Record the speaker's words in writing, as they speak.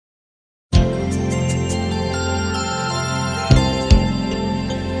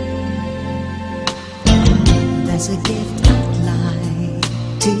a gift I'd like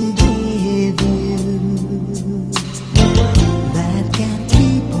to give you that can't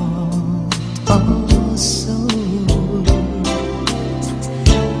be bought or sold.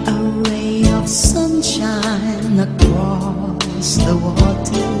 A ray of sunshine across the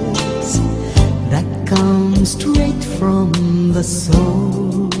waters that comes straight from the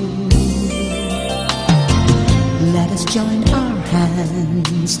soul. Let us join our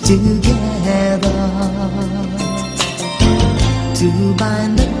hands together to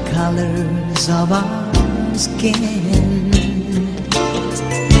bind the colors of our skin.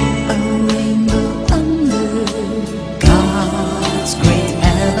 A rainbow under God's great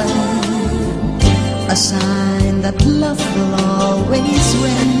heaven, a sign that love will always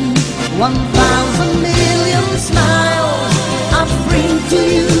win. 1,000 million smiles I bring to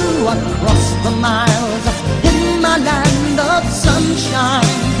you across the miles, in my land of sunshine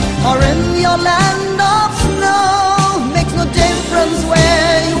or in your land of snow. Makes no difference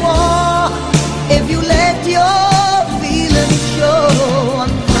where you are if you let your feelings show.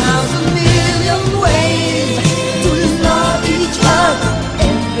 1,000 million ways to love each other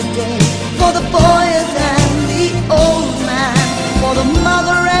every day, for the boys and the old man, for the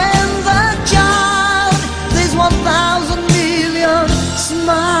mother and the child. There's 1,000 million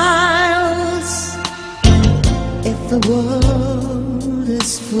smiles. If the world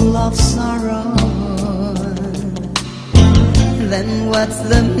is full of sorrow, then what's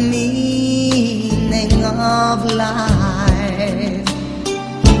the meaning of life?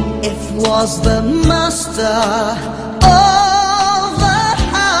 If was the master of the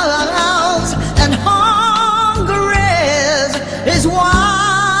house, and hunger is his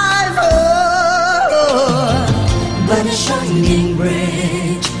wife. Oh, but a shining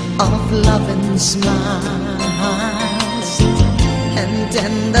bridge of love and smiles and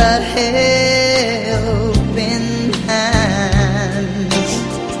tender helping hands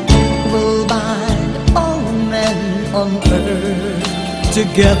will bind all men on earth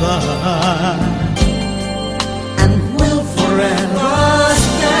together and will forever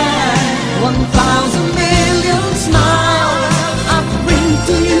stand. 1,000 million smiles I bring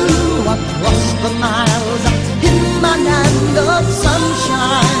to you across the miles, in my land of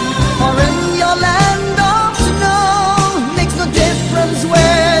sunshine or in your land of snow. Makes no difference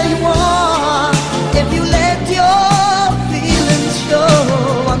where you are if you let your feelings show.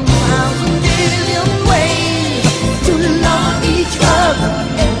 1,000 million ways to love each other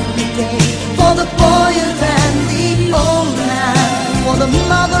every day, for the boy and the old man, for the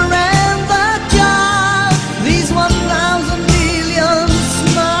mother and the child. These 1,000 million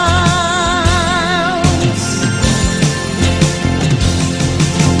smiles.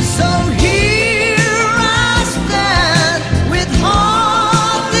 So here I stand with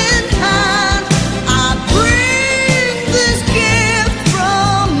heart in hand. I bring this gift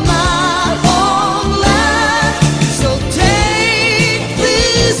from my homeland. So take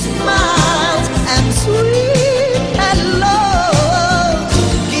these smiles and sweet hellos,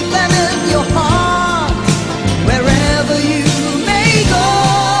 keep them in your heart wherever you may go.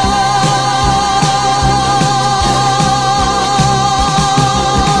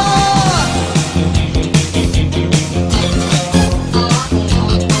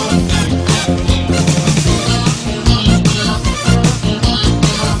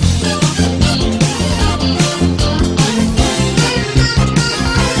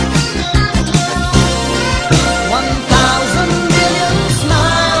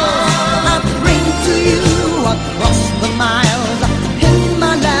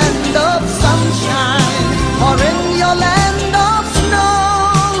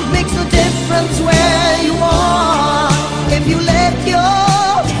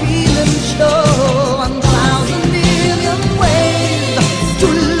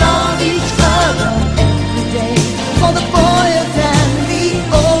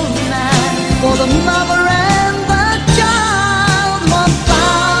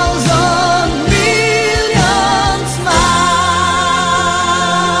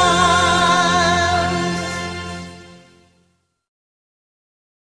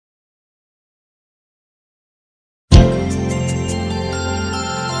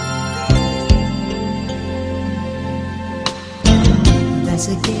 There's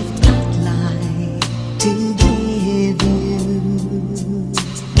a gift I'd like to give you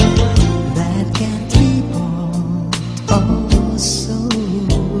that can't be bought or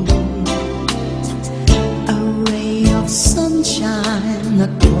sold. A ray of sunshine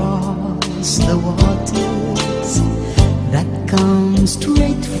across the waters that comes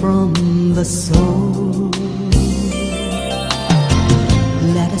straight from the soul.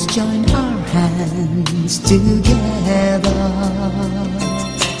 Let us join our hands together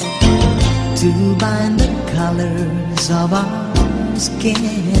to bind the colors of our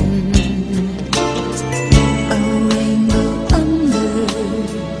skin. A rainbow under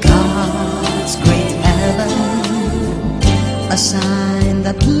God's great heaven, a sign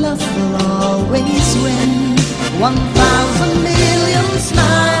that love will always win. 1,000 million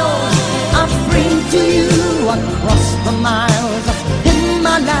smiles are free to you across the miles, in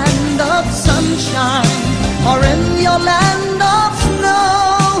my land of sunshine or in your land